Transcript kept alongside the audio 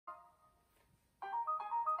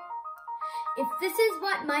If this is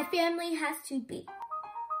what my family has to be,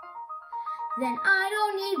 then I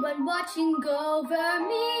don't need one watching over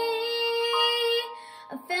me.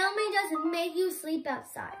 A family doesn't make you sleep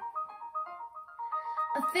outside.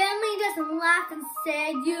 A family doesn't laugh and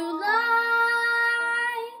say you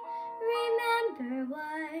lie. Remember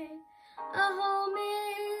what a home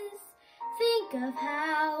is. Think of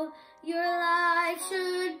how your life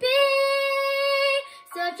should be.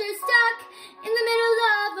 So you're stuck in the middle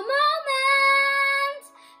of a moment.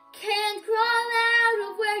 Can't crawl out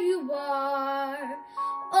of where you are.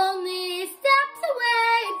 Only steps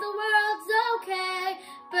away, the world's okay,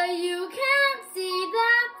 but you can't see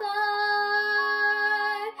that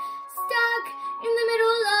far. Stuck in the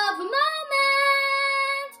middle of a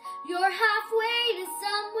moment. You're halfway to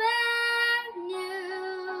somewhere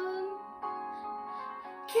new.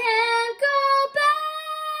 Can't go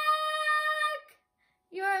back.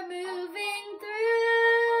 You're moving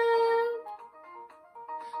through.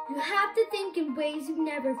 You have to think in ways you've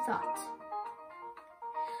never thought.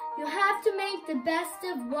 You have to make the best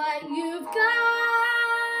of what you've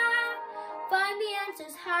got. Find the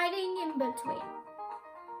answers hiding in between.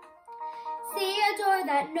 See a door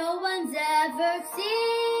that no one's ever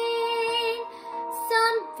seen.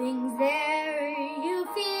 Something's there, you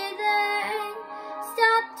feel it.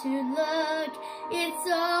 Stop to look, it's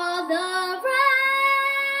all around.